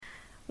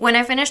When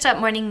I finished up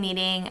morning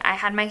meeting, I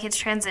had my kids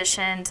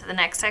transition to the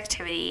next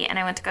activity and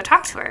I went to go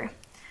talk to her.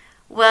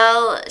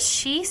 Well,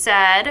 she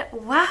said,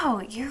 "Wow,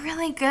 you're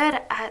really good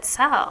at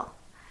SEL."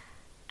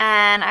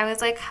 And I was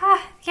like,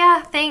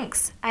 yeah,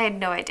 thanks. I had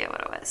no idea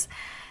what it was.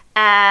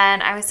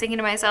 And I was thinking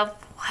to myself,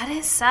 what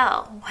is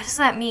SEL? What does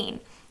that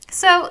mean?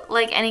 So,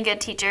 like any good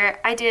teacher,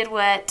 I did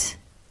what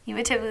you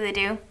would typically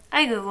do.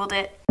 I Googled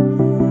it.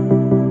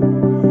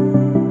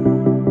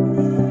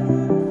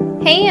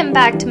 Hey,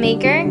 Impact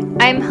Maker.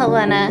 I'm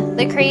Helena,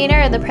 the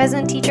creator of the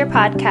Present Teacher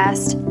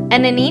podcast.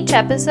 And in each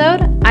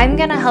episode, I'm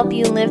going to help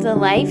you live the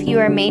life you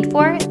are made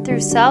for through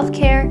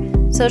self-care,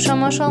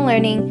 social-emotional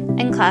learning,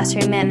 and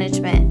classroom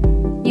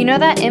management. You know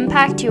that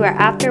impact you were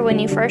after when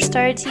you first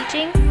started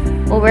teaching?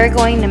 Well, we're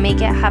going to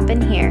make it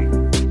happen here.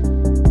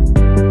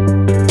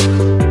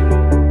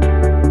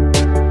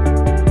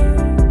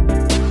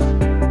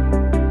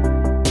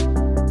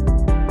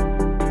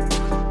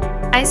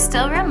 I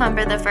still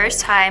remember the first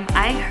time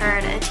I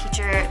heard a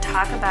teacher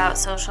talk about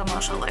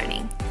social-emotional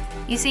learning.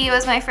 You see, it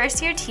was my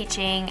first year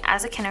teaching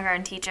as a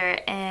kindergarten teacher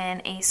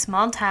in a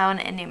small town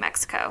in New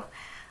Mexico.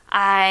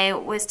 I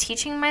was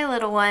teaching my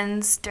little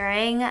ones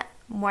during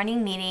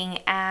morning meeting,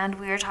 and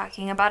we were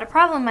talking about a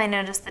problem I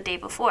noticed the day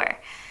before.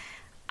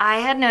 I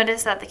had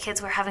noticed that the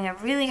kids were having a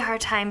really hard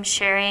time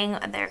sharing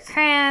their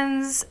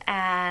crayons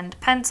and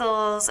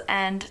pencils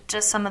and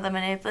just some of the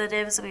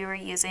manipulatives we were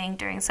using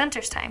during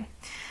centers time.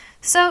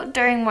 So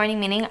during morning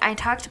meeting, I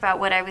talked about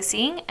what I was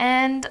seeing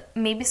and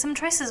maybe some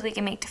choices we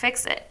can make to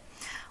fix it.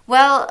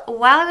 Well,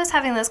 while I was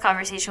having this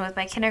conversation with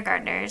my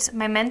kindergartners,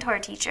 my mentor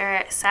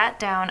teacher sat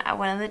down at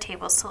one of the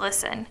tables to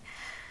listen.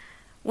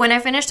 When I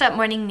finished up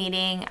morning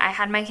meeting, I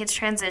had my kids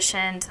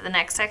transition to the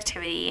next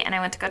activity and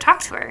I went to go talk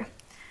to her.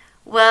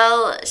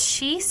 Well,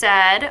 she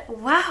said,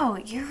 "Wow,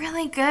 you're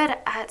really good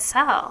at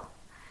SEL."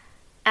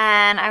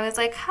 And I was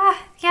like,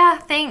 yeah,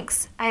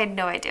 thanks. I had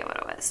no idea what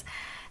it was.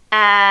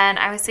 And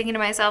I was thinking to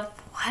myself,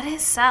 what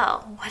is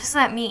SEL? What does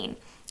that mean?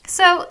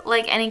 So,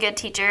 like any good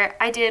teacher,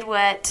 I did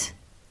what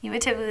you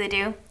would typically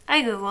do.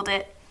 I Googled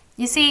it.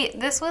 You see,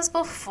 this was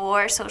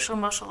before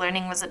social-emotional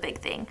learning was a big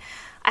thing.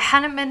 I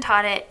hadn't been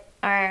taught it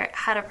or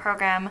had a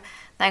program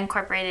that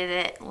incorporated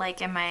it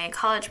like in my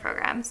college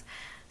programs.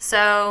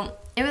 So,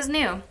 it was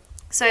new.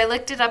 So I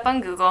looked it up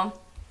on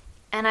Google,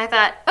 and I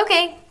thought,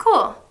 okay,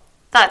 cool.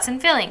 Thoughts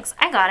and feelings.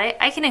 I got it.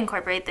 I can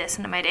incorporate this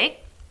into my day.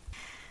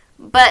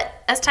 But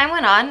as time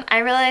went on, I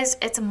realized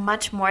it's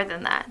much more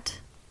than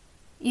that.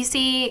 You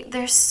see,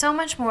 there's so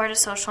much more to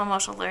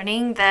social-emotional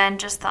learning than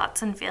just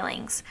thoughts and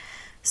feelings.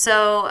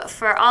 So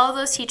for all of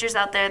those teachers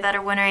out there that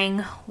are wondering,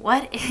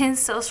 what is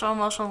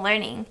social-emotional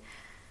learning?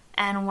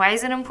 And why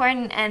is it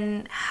important?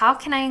 And how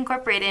can I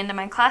incorporate it into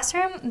my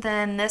classroom?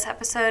 Then this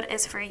episode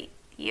is for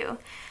you.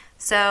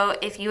 So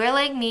if you are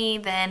like me,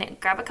 then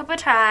grab a cup of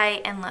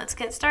chai and let's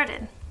get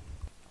started.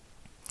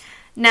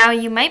 Now,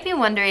 you might be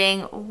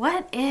wondering,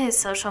 what is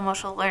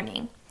social-emotional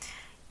learning?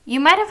 You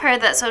might have heard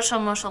that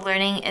social-emotional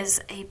learning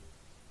is a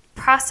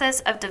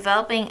process of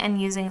developing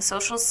and using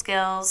social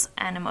skills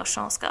and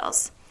emotional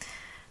skills.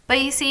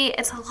 But you see,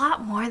 it's a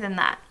lot more than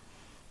that.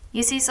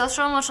 You see,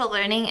 social-emotional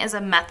learning is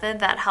a method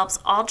that helps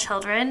all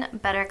children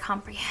better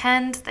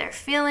comprehend their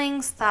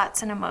feelings,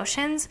 thoughts, and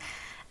emotions,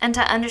 and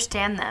to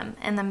understand them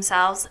in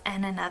themselves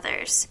and in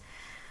others.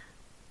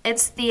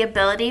 It's the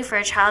ability for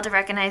a child to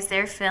recognize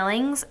their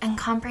feelings and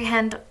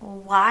comprehend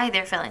why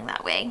they're feeling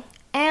that way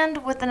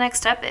and what the next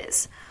step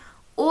is,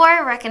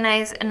 or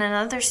recognize in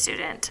another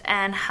student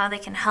and how they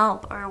can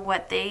help or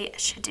what they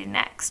should do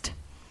next.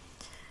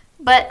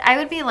 But I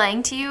would be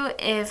lying to you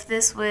if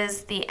this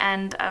was the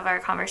end of our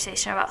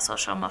conversation about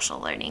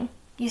social-emotional learning.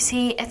 You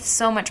see, it's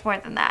so much more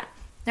than that.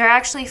 There are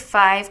actually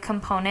 5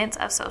 components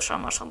of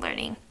social-emotional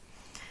learning.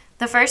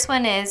 The first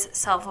one is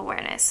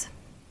self-awareness.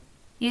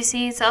 You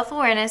see,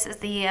 self-awareness is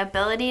the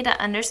ability to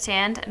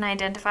understand and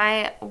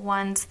identify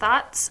one's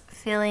thoughts,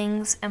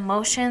 feelings,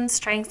 emotions,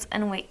 strengths,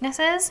 and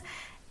weaknesses,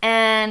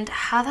 and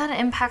how that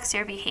impacts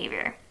your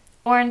behavior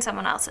or in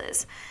someone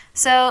else's.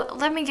 So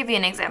let me give you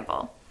an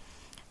example.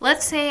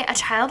 Let's say a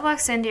child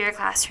walks into your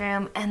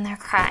classroom and they're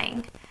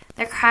crying.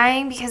 They're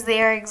crying because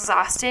they are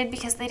exhausted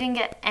because they didn't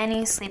get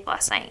any sleep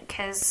last night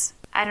because,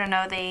 I don't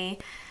know, they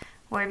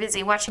were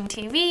busy watching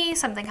TV,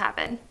 something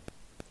happened.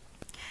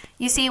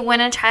 You see, when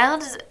a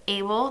child is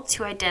able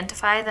to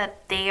identify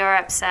that they are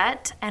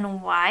upset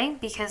and why,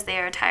 because they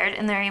are tired,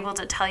 and they're able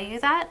to tell you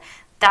that,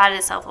 that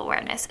is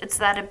self-awareness. It's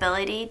that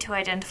ability to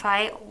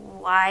identify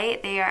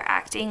why they are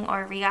acting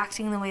or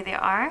reacting the way they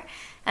are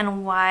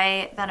and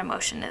why that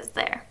emotion is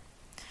there.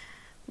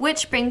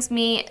 Which brings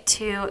me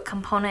to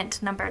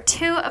component number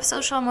 2 of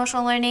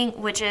social-emotional learning,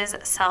 which is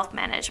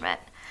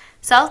self-management.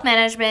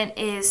 Self-management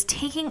is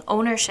taking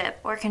ownership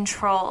or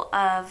control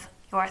of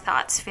your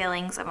thoughts,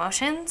 feelings,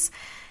 emotions,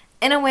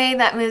 in a way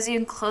that moves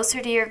you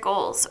closer to your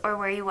goals or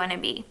where you want to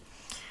be.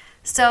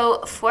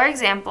 So, for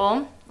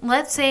example,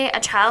 let's say a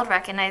child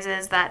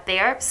recognizes that they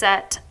are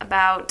upset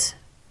about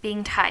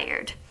being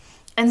tired,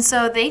 and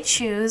so they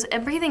choose a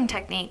breathing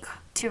technique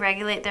to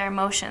regulate their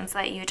emotions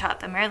that you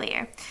taught them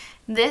earlier.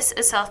 This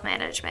is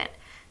self-management.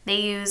 They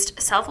used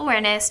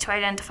self-awareness to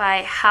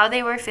identify how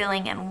they were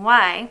feeling and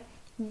why.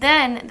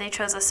 Then they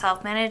chose a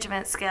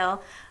self-management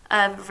skill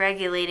of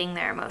regulating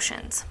their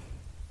emotions.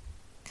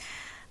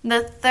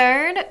 The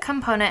third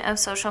component of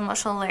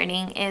social-emotional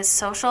learning is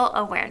social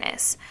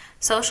awareness.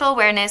 Social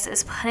awareness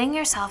is putting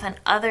yourself in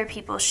other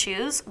people's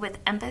shoes with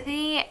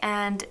empathy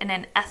and in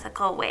an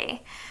ethical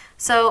way.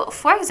 So,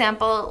 for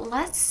example,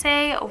 let's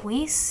say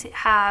we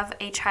have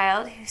a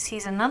child who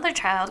sees another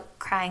child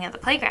crying at the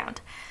playground.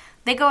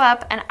 They go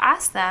up and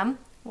ask them,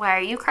 "Why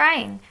are you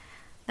crying?"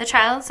 The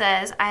child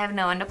says, "I have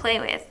no one to play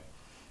with."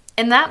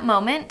 In that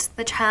moment,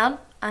 the child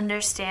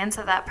understands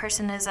that that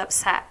person is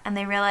upset and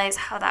they realize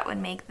how that would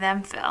make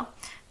them feel.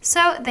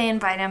 So they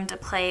invite him to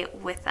play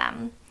with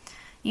them.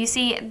 You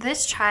see,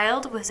 this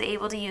child was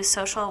able to use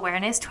social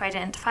awareness to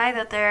identify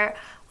that there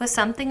was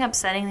something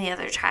upsetting the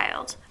other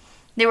child.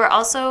 They were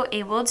also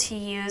able to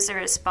use the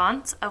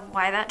response of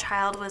why that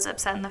child was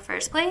upset in the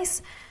first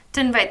place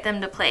to invite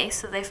them to play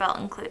so they felt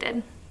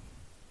included.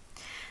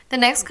 The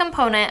next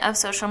component of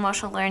social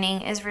emotional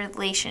learning is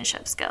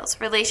relationship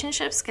skills.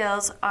 Relationship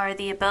skills are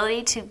the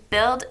ability to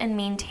build and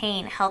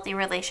maintain healthy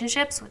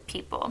relationships with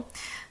people.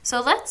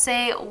 So let's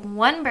say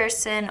one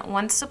person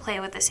wants to play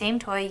with the same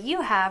toy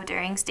you have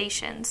during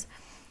stations.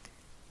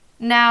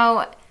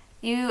 Now,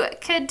 you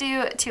could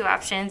do two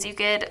options. You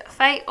could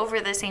fight over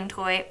the same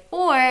toy,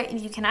 or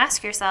you can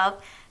ask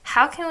yourself,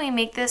 how can we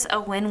make this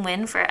a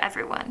win-win for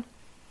everyone?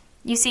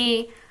 You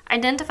see,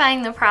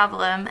 identifying the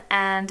problem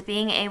and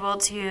being able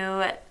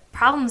to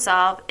problem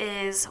solve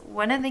is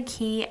one of the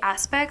key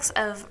aspects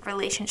of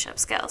relationship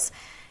skills.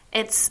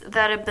 It's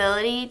that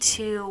ability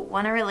to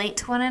want to relate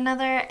to one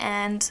another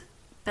and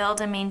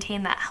build and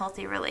maintain that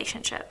healthy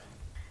relationship.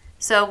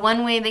 So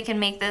one way they can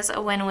make this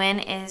a win-win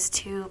is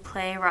to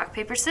play rock,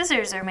 paper,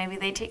 scissors, or maybe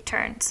they take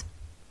turns.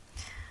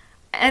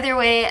 Either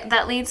way,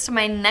 that leads to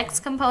my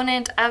next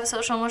component of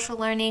social emotional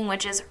learning,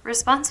 which is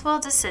responsible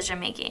decision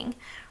making.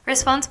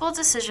 Responsible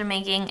decision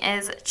making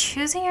is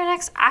choosing your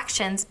next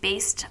actions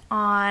based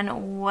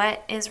on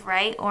what is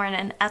right or in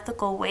an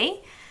ethical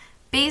way,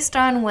 based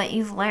on what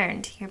you've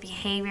learned, your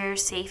behavior,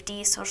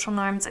 safety, social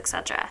norms,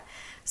 etc.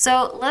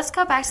 So let's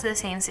go back to the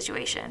same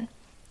situation.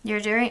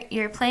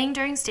 You're playing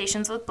during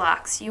stations with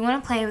blocks. You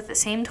want to play with the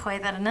same toy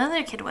that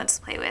another kid wants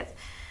to play with.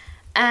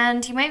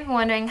 And you might be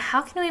wondering,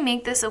 how can we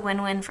make this a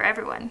win-win for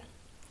everyone?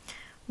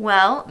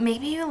 Well,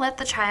 maybe you let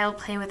the child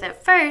play with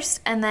it first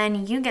and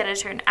then you get a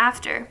turn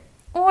after.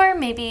 Or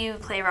maybe you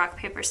play rock,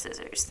 paper,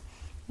 scissors.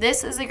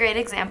 This is a great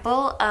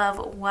example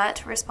of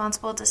what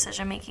responsible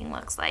decision making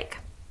looks like.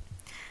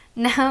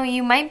 Now,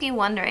 you might be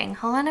wondering,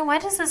 Helena, why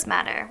does this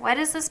matter? Why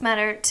does this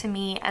matter to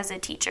me as a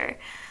teacher?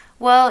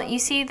 Well, you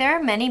see, there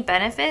are many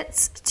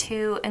benefits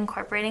to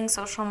incorporating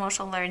social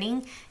emotional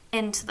learning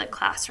into the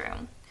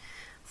classroom.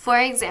 For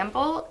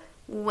example,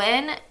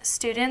 when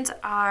students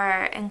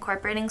are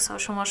incorporating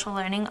social emotional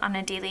learning on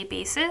a daily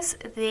basis,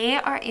 they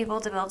are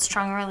able to build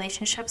strong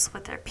relationships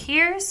with their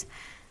peers,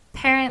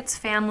 parents,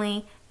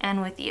 family,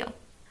 and with you.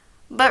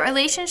 But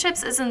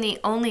relationships isn't the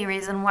only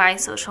reason why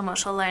social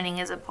emotional learning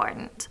is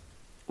important.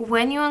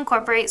 When you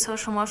incorporate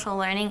social emotional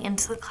learning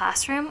into the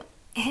classroom,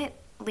 it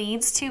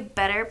leads to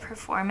better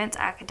performance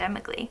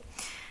academically.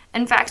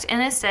 In fact, in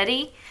a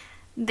study,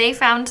 they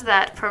found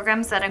that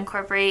programs that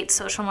incorporate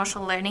social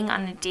emotional learning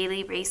on a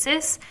daily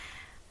basis,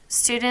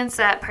 students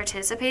that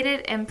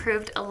participated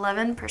improved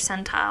 11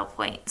 percentile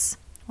points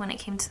when it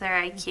came to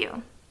their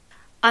IQ.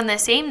 On the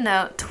same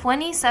note,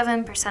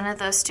 27% of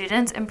those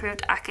students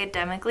improved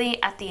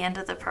academically at the end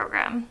of the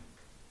program.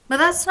 But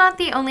that's not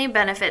the only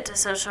benefit to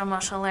social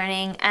emotional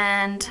learning,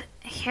 and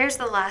here's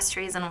the last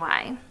reason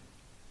why.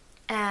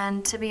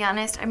 And to be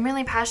honest, I'm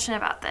really passionate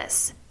about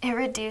this. It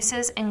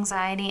reduces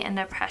anxiety and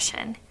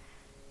depression.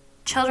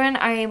 Children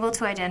are able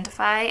to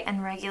identify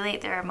and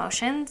regulate their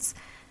emotions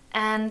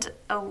and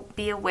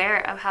be aware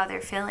of how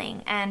they're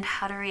feeling and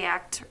how to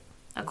react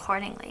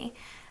accordingly.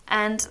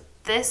 And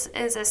this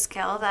is a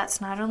skill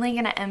that's not only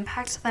going to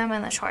impact them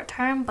in the short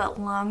term, but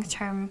long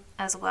term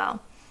as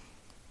well.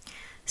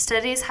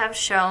 Studies have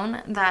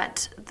shown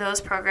that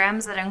those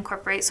programs that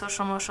incorporate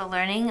social emotional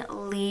learning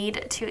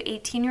lead to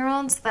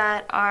 18-year-olds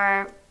that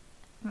are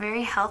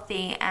very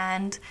healthy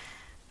and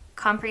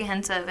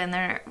comprehensive in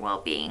their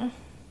well-being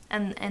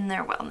and in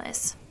their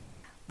wellness.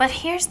 But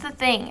here's the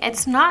thing,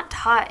 it's not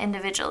taught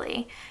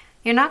individually.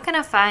 You're not going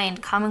to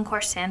find Common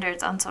Core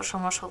standards on social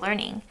emotional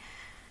learning.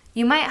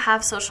 You might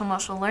have social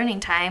emotional learning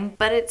time,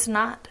 but it's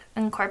not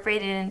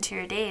incorporated into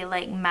your day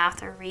like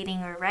math or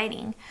reading or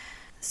writing.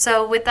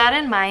 So with that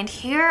in mind,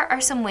 here are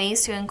some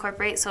ways to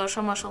incorporate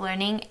social emotional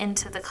learning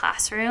into the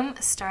classroom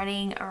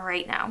starting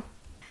right now.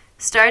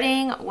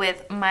 Starting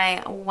with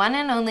my one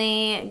and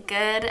only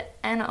good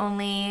and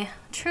only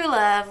true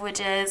love, which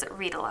is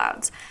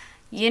read-alouds.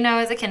 You know,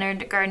 as a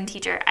kindergarten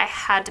teacher, I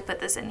had to put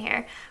this in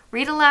here.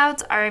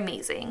 Read-alouds are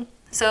amazing.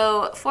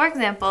 So, for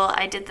example,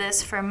 I did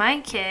this for my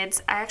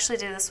kids. I actually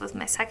did this with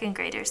my second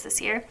graders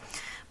this year.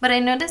 But I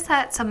noticed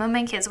that some of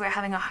my kids were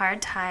having a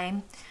hard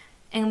time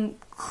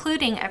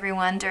including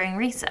everyone during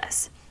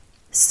recess.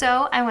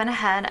 So I went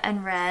ahead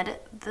and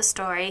read the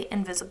story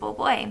Invisible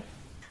Boy.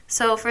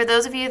 So for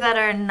those of you that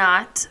are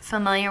not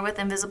familiar with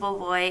Invisible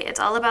Boy, it's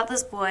all about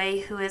this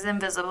boy who is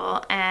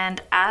invisible,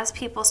 and as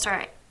people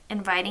start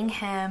inviting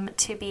him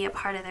to be a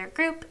part of their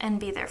group and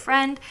be their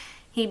friend,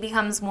 he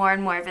becomes more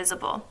and more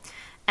visible.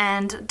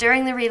 And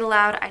during the read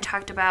aloud, I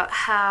talked about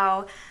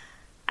how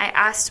I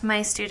asked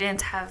my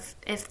students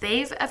if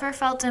they've ever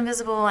felt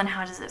invisible and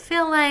how does it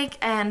feel like,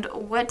 and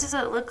what does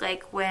it look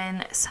like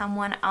when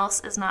someone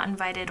else is not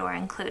invited or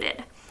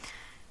included.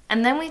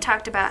 And then we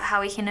talked about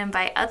how we can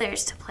invite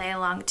others to play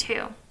along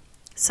too.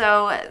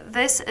 So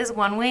this is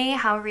one way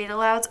how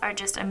read-alouds are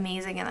just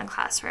amazing in the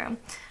classroom.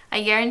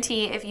 I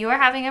guarantee if you are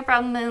having a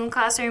problem in the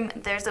classroom,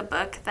 there's a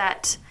book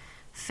that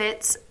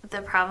fits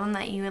the problem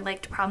that you would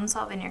like to problem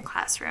solve in your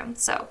classroom.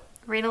 So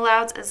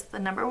read-alouds is the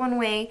number one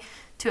way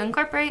to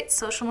incorporate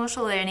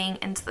social-emotional learning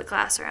into the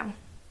classroom.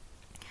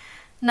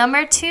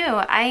 Number 2,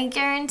 I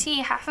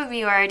guarantee half of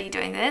you are already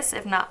doing this,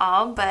 if not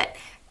all, but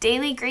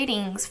daily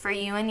greetings for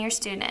you and your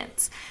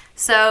students.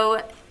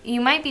 So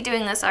you might be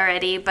doing this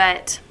already,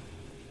 but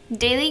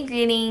daily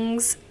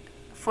greetings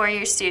for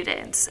your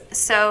students.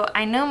 So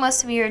I know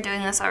most of you are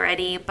doing this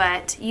already,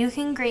 but you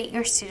can greet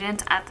your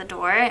students at the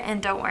door,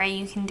 and don't worry,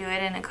 you can do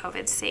it in a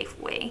COVID-safe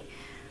way.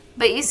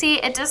 But you see,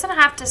 it doesn't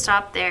have to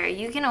stop there.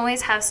 You can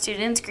always have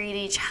students greet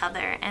each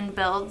other and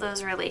build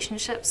those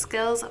relationship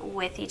skills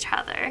with each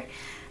other.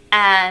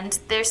 And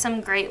there's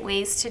some great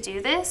ways to do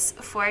this.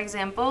 For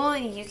example,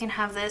 you can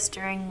have this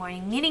during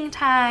morning meeting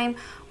time,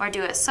 or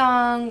do a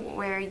song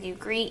where you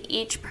greet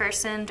each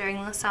person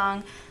during the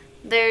song.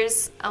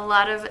 There's a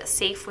lot of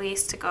safe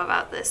ways to go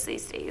about this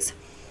these days.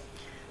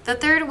 The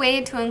third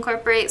way to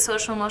incorporate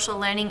social-emotional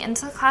learning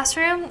into the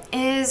classroom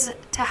is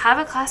to have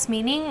a class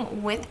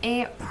meeting with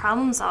a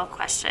problem-solve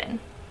question.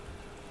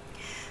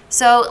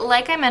 So,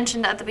 like I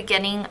mentioned at the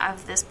beginning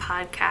of this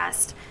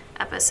podcast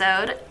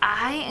episode,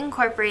 I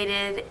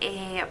incorporated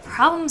a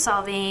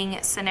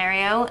problem-solving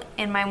scenario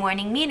in my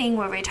morning meeting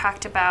where we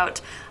talked about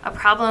a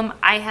problem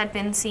I had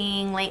been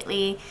seeing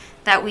lately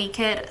that we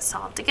could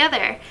solve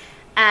together.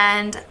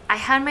 And I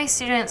had my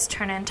students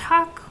turn and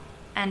talk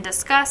and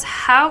discuss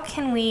how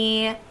can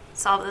we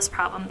solve this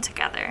problem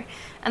together.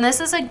 And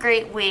this is a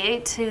great way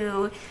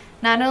to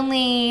not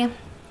only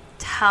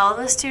tell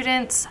the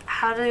students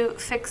how to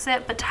fix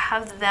it, but to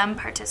have them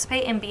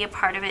participate and be a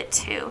part of it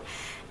too.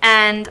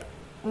 And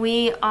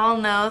we all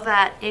know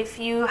that if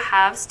you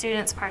have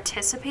students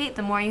participate,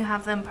 the more you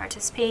have them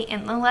participate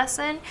in the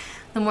lesson,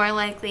 the more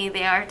likely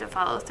they are to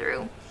follow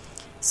through.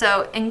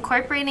 So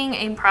incorporating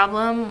a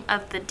problem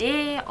of the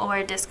day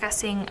or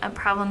discussing a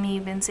problem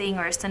you've been seeing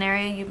or a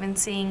scenario you've been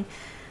seeing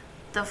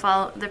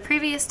the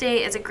previous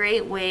day is a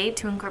great way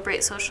to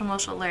incorporate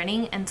social-emotional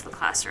learning into the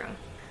classroom.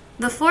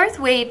 The fourth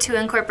way to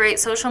incorporate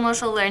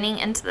social-emotional learning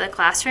into the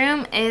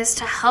classroom is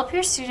to help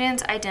your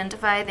students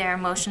identify their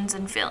emotions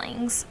and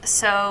feelings.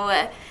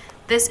 So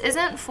this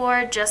isn't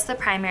for just the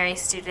primary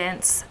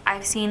students.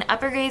 I've seen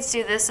upper grades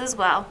do this as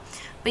well.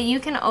 But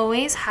you can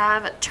always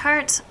have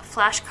charts,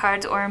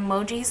 flashcards, or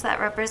emojis that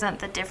represent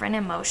the different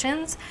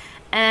emotions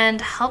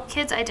and help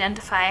kids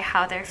identify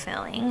how they're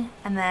feeling,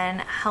 and then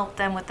help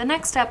them with the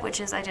next step, which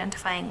is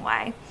identifying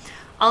why.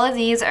 All of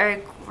these are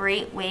a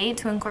great way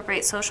to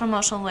incorporate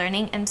social-emotional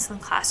learning into the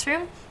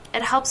classroom.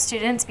 It helps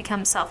students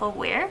become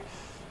self-aware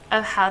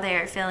of how they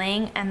are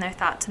feeling and their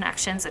thoughts and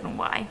actions and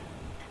why.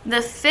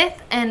 The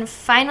fifth and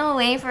final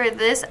way for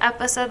this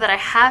episode that I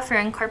have for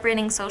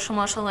incorporating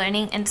social-emotional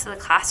learning into the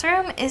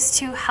classroom is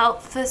to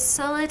help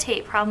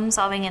facilitate problem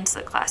solving into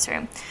the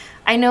classroom.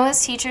 I know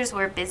as teachers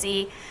we're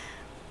busy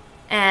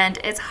and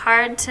it's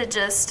hard to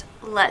just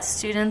let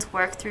students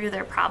work through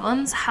their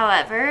problems.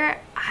 However,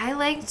 I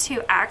like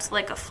to act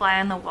like a fly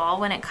on the wall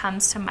when it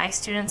comes to my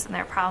students and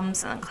their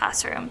problems in the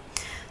classroom.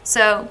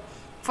 So,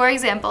 for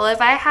example,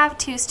 if I have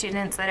two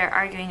students that are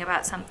arguing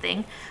about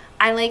something,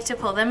 I like to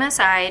pull them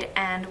aside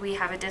and we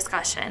have a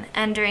discussion.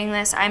 And during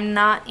this, I'm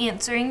not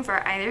answering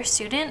for either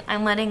student.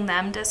 I'm letting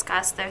them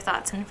discuss their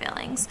thoughts and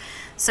feelings.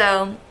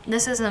 So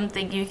this is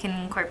something you can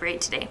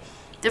incorporate today.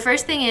 The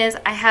first thing is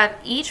I have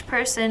each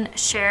person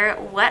share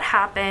what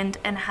happened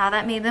and how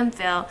that made them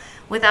feel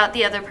without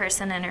the other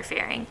person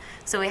interfering.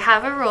 So we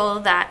have a rule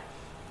that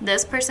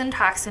this person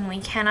talks and we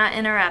cannot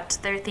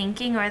interrupt their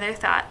thinking or their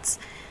thoughts.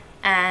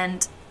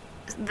 And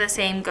the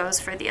same goes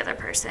for the other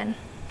person.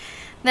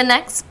 The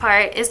next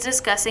part is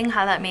discussing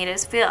how that made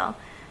us feel.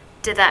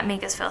 Did that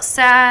make us feel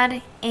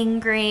sad,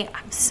 angry,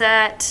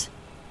 upset,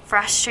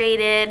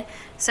 frustrated?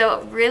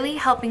 So really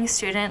helping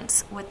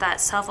students with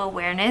that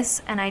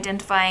self-awareness and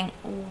identifying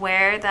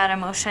where that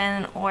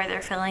emotion or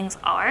their feelings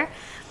are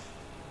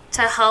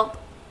to help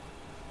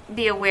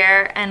be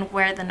aware and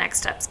where the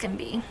next steps can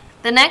be.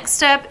 The next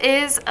step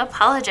is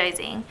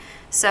apologizing.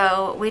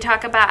 So we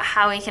talk about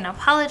how we can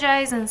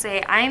apologize and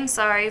say, I'm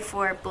sorry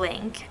for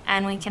blank,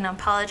 and we can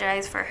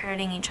apologize for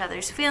hurting each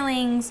other's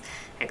feelings,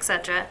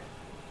 etc.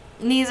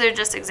 These are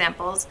just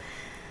examples.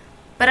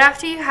 But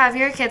after you have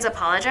your kids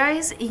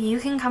apologize,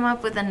 you can come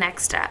up with the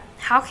next step.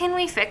 How can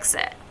we fix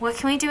it? What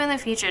can we do in the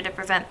future to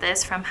prevent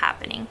this from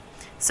happening?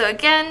 So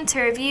again,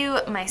 to review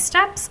my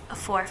steps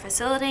for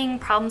facilitating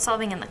problem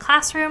solving in the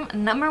classroom,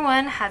 number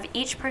 1, have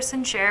each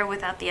person share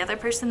without the other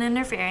person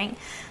interfering.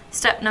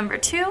 Step number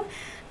 2,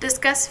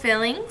 discuss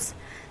feelings.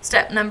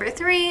 Step number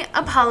 3,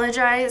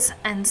 apologize.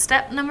 And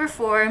step number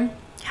 4,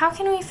 how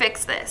can we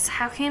fix this?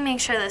 How can we make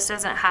sure this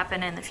doesn't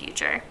happen in the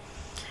future?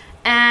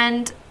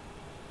 And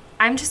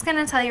I'm just going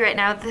to tell you right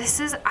now, this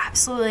is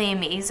absolutely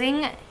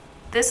amazing.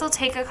 This will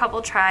take a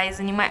couple tries,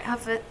 and you might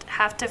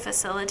have to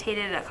facilitate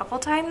it a couple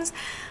times,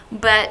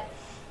 but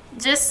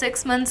just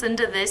 6 months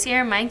into this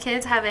year, my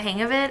kids have a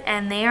hang of it,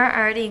 and they are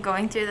already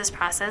going through this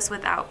process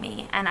without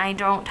me, and I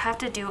don't have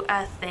to do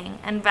a thing.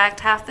 In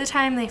fact, half the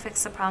time they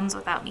fix the problems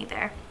without me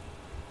there.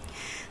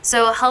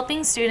 So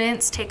helping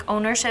students take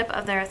ownership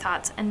of their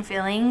thoughts and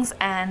feelings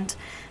and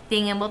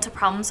being able to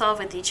problem solve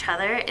with each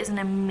other is an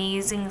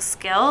amazing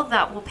skill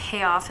that will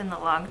pay off in the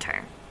long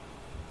term.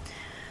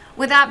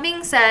 With that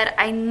being said,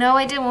 I know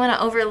I didn't want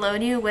to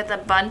overload you with a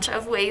bunch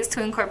of ways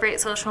to incorporate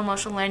social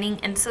emotional learning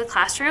into the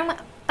classroom,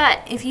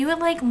 but if you would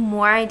like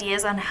more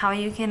ideas on how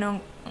you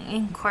can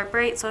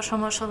incorporate social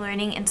emotional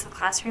learning into the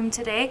classroom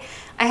today,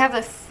 I have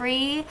a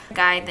free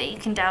guide that you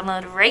can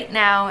download right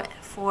now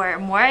for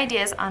more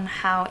ideas on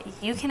how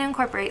you can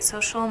incorporate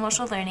social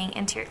emotional learning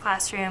into your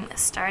classroom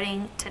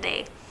starting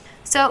today.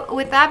 So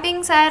with that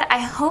being said, I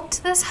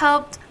hoped this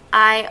helped.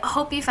 I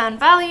hope you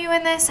found value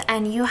in this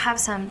and you have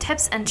some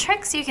tips and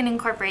tricks you can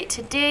incorporate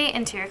today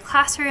into your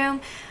classroom.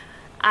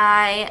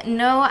 I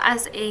know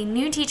as a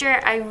new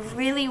teacher, I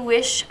really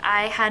wish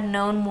I had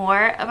known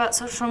more about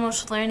social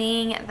emotional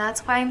learning.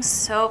 That's why I'm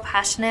so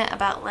passionate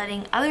about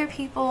letting other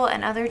people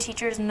and other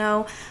teachers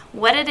know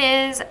what it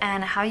is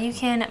and how you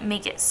can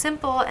make it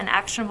simple and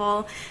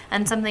actionable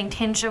and something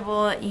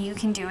tangible you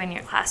can do in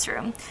your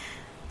classroom.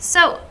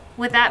 So,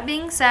 with that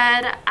being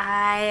said,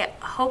 I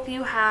hope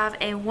you have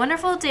a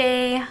wonderful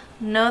day.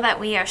 Know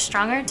that we are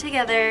stronger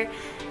together,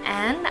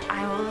 and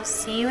I will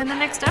see you in the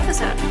next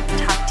episode.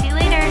 Talk to you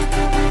later.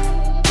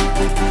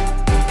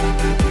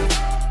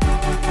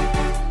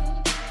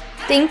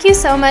 Thank you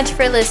so much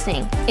for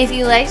listening. If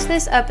you liked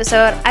this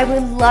episode, I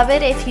would love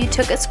it if you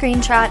took a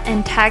screenshot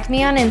and tagged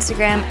me on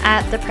Instagram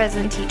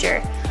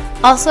 @thepresentteacher.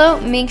 Also,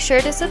 make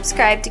sure to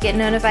subscribe to get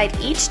notified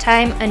each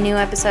time a new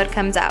episode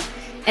comes out.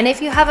 And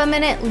if you have a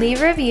minute,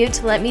 leave a review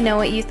to let me know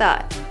what you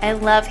thought. I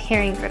love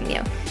hearing from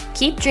you.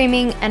 Keep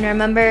dreaming, and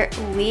remember,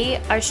 we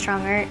are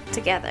stronger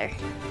together.